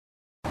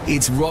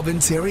It's Robin,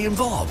 Terry and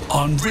Bob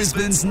on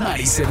Brisbane's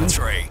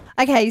 97.3.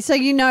 Okay, so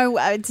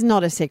it's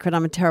not a secret.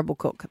 I'm a terrible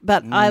cook,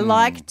 but I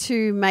like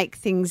to make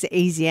things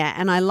easier,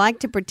 and I like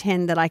to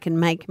pretend that I can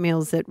make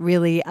meals that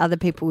really other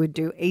people would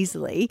do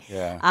easily,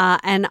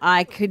 and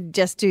I could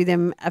just do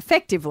them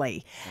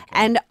effectively. Okay.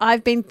 And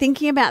I've been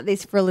thinking about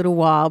this for a little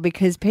while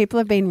because people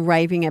have been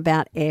raving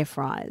about air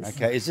fryers.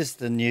 Okay, is this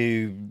the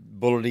new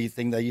bullety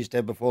thing they used to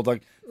have before?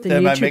 Like the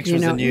Thermomix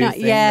was the new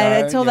thing? Yeah,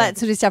 it's all that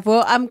sort of stuff.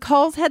 Well,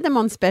 Coles had them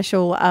on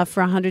special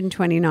for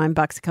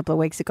 $129 a couple of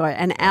weeks ago,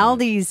 and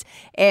Aldi's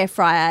air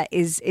fryer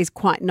is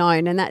quite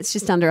known, and that's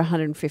just under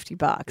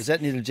 $150. Is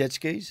that near the jet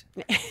skis?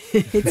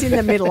 It's in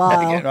the middle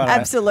aisle.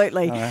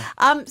 Absolutely.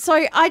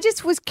 So I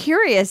just was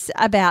curious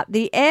about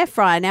the air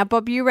fryer. Now,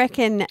 Bob, you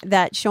reckon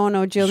that Sean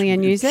or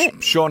Julian use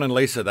it? Sean and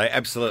Lisa, they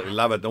absolutely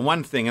love it. The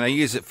one thing, and they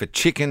use it for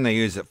chicken, they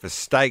use it for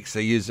steaks,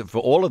 they use it for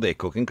all of their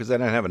cooking because they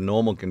don't have a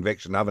normal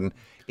convection oven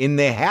in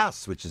their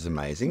house, which is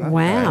amazing.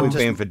 Wow. We've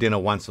been for dinner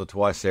once or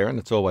twice there, and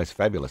it's always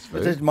fabulous food.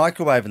 But there's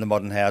microwave in the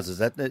modern houses.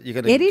 That you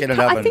got to get an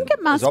oven. I think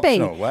it must be.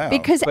 Wow.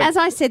 Because as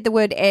I said the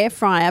word air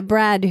fryer,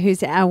 Brad,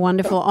 who's our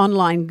wonderful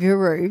online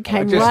guru,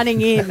 came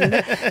running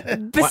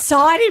in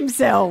beside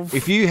himself.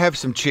 If you have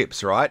some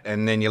chips, right,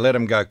 and then you let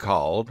them go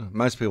cold,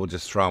 most people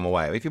just throw them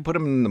away. If you put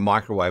them in the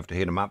microwave to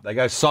heat them up, they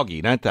go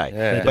soggy, don't they?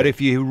 Yeah. But if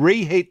you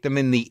reheat them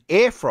in the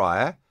air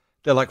fryer,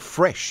 they're like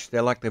fresh.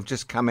 They're like they've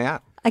just come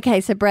out.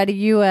 Okay, so Brad, are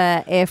you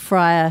a air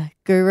fryer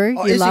guru?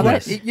 You love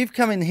it? You've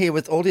come in here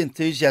with all the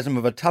enthusiasm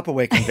of a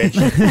Tupperware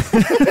convention.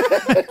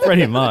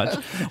 Pretty much.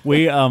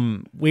 We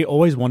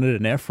always wanted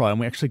an air fryer, and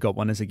we actually got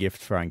one as a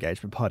gift for our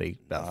engagement party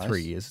about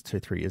 3 years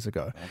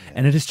ago. Okay.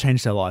 And it has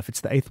changed our life.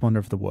 It's the eighth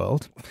wonder of the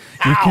world.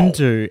 You can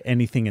do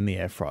anything in the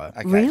air fryer.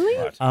 Okay.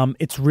 Really? Right.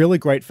 It's really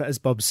great for, as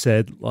Bob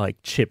said, like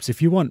chips.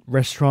 If you want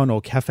restaurant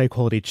or cafe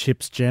quality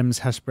chips, gems,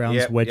 hash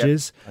browns,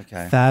 wedges,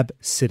 Fab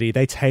City,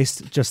 they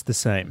taste just the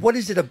same. What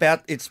is it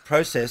about its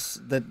process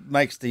that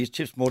makes these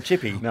chips more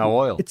chippy? No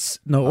oil. It's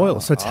no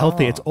oil, so it's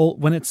healthy. It's all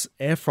when it's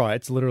air fry.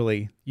 It's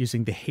literally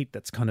using the heat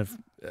that's kind of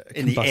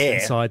in the air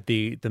inside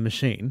the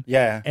machine.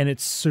 Yeah, and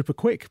it's super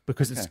quick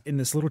because it's in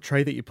this little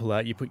tray that you pull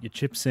out. You put your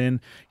chips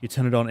in, you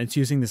turn it on. It's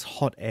using this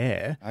hot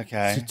air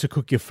to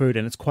cook your food,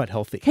 and it's quite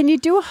healthy. Can you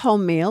do a whole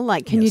meal?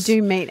 Like, can you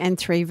do meat and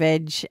 3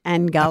 veg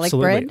and garlic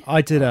bread?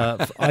 I did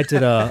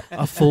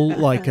a full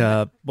like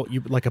a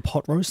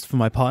pot roast for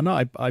my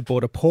partner. I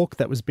bought a pork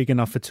that was big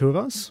enough for 2 of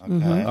us,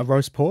 a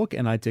roast pork,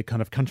 and I did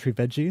kind of country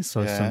veggies,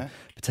 so some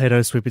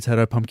potato, sweet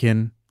potato,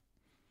 pumpkin.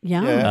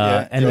 Yum.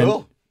 And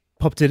then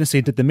popped in, so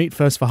you did the meat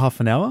first for half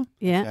an hour.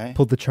 Yeah. Okay.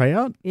 Pulled the tray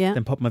out. Yeah.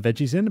 Then popped my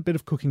veggies in, a bit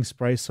of cooking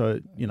spray, so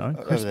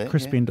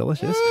crispy and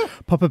delicious.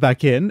 Pop it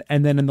back in,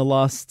 and then in the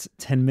last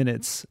 10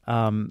 minutes,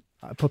 I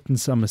popped in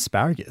some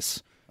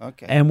asparagus.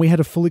 Okay. And we had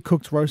a fully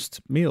cooked roast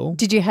meal.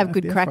 Did you have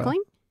good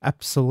crackling?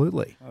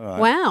 Absolutely. Right.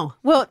 Wow.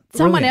 Well,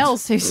 someone Brilliant.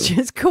 else who's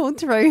just called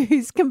through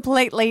who's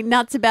completely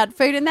nuts about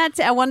food, and that's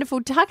our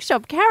wonderful tuck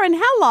shop. Karen,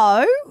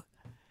 hello.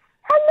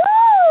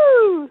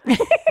 Hello!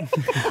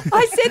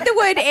 I said the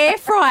word air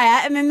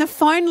fryer and then the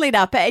phone lit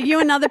up. Are you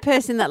another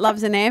person that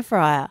loves an air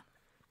fryer?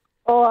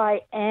 Oh,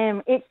 I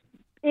am. It's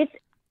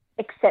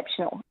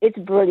exceptional. It's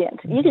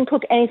brilliant. You can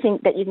cook anything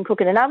that you can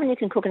cook in an oven, you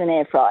can cook in an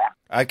air fryer.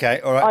 Okay,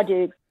 all right. I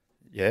do.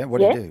 Yeah, what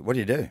do you do? What do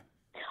you do?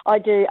 I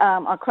do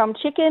a crumb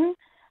chicken.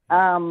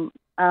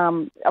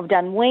 I've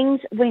done wings.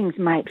 Wings,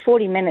 mate,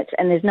 40 minutes,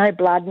 and there's no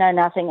blood, no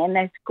nothing, and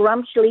they're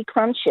scrumptious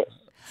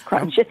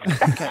crunches.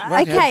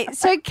 Okay,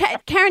 so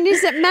Karen,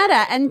 does it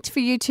matter? And for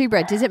you too,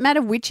 Brett, does it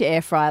matter which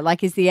air fryer?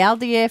 Like, is the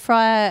Aldi air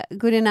fryer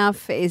good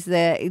enough?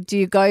 Do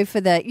you go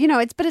for the,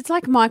 it's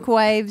like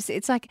microwaves.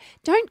 It's like,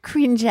 don't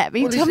cringe at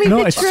me. Tell me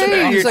the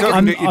truth.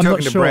 You're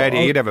talking to Brad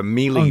here. You'd have a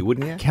Mealy,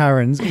 wouldn't you?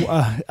 Karen's.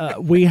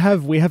 We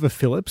have a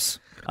Philips,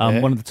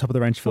 one of the top of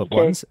the range Philips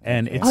ones,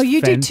 and it's you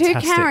fantastic. do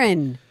too,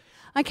 Karen.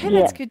 Okay,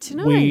 that's good to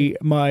know.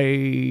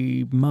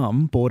 My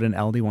mum bought an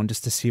Aldi one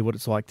just to see what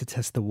it's like to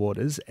test the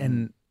waters,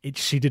 and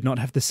she did not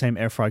have the same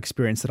air fry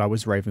experience that I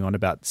was raving on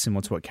about,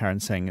 similar to what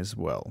Karen's saying as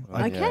well.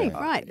 Okay,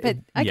 right. But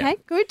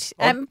good.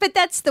 But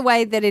that's the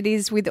way that it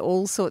is with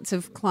all sorts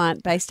of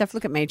client-based stuff.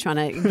 Look at me trying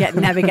to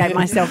navigate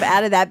myself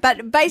out of that.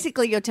 But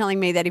basically, you're telling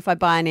me that if I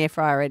buy an air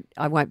fryer,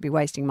 I won't be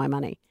wasting my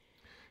money.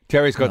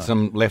 Terry's got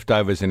some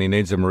leftovers and he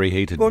needs them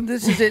reheated. Well,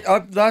 this is it.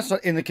 Last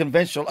night in the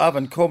conventional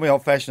oven, call me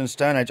old-fashioned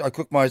Stone Age, I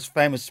cooked my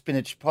famous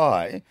spinach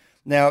pie.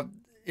 Now,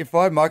 if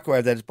I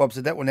microwave that, as Bob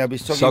said, that will now be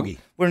soggy.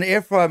 Will an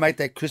air fryer make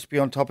that crispy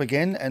on top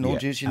again and all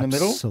juicy in the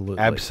middle?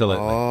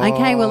 Absolutely.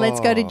 Okay, well, let's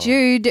go to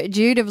Jude.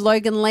 Jude of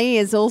Logan Lee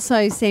is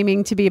also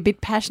seeming to be a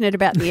bit passionate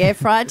about the air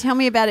fryer. Tell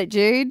me about it,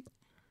 Jude.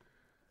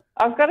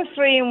 I've got a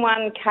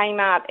 3-in-1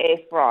 Kmart air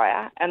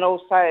fryer and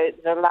also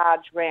the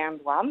large round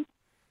one.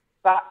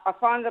 But I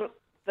find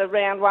the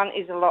round one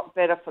is a lot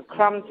better for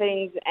crumb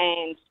things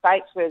and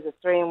steaks, whereas the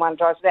 3-in-1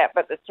 dries it out.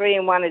 But the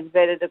 3-in-1 is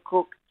better to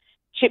cook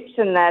chips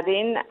and that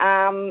in,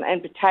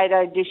 and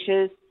potato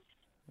dishes,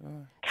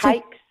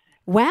 cakes.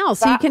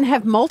 So you can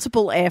have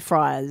multiple air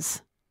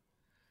fryers.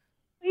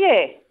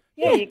 Yeah,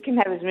 Yeah, you can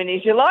have as many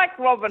as you like,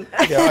 Robin.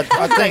 Yeah,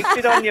 I think,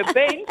 sit on your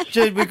bench.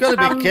 Jude, we've got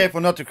to be careful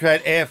not to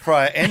create air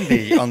fryer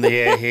envy on the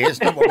air here.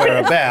 It's not what we're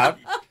about,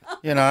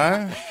 you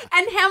know.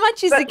 And how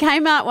much is the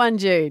Kmart one,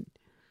 Jude?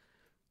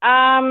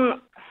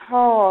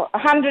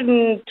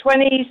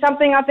 120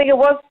 something, I think it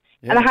was,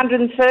 and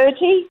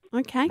 130.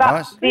 Okay. But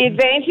Nice. the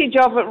advantage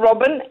of it,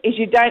 Robin, is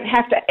you don't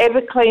have to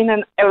ever clean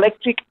an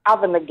electric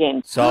oven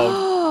again.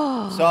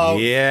 Sold. Sold.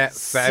 Yeah,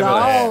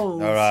 fabulous.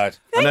 Sold. All right.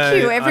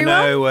 Thank you, everyone.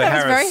 I know that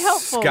was very Harris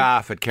helpful.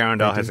 Scarf at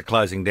Carindale has a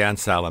closing down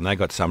sale, and they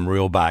got some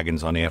real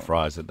bargains on air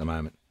fryers at the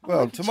moment.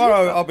 Well,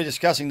 tomorrow I'll be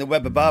discussing the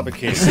Weber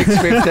barbecue.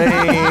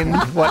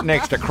 6:15. What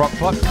next? A crock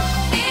pot?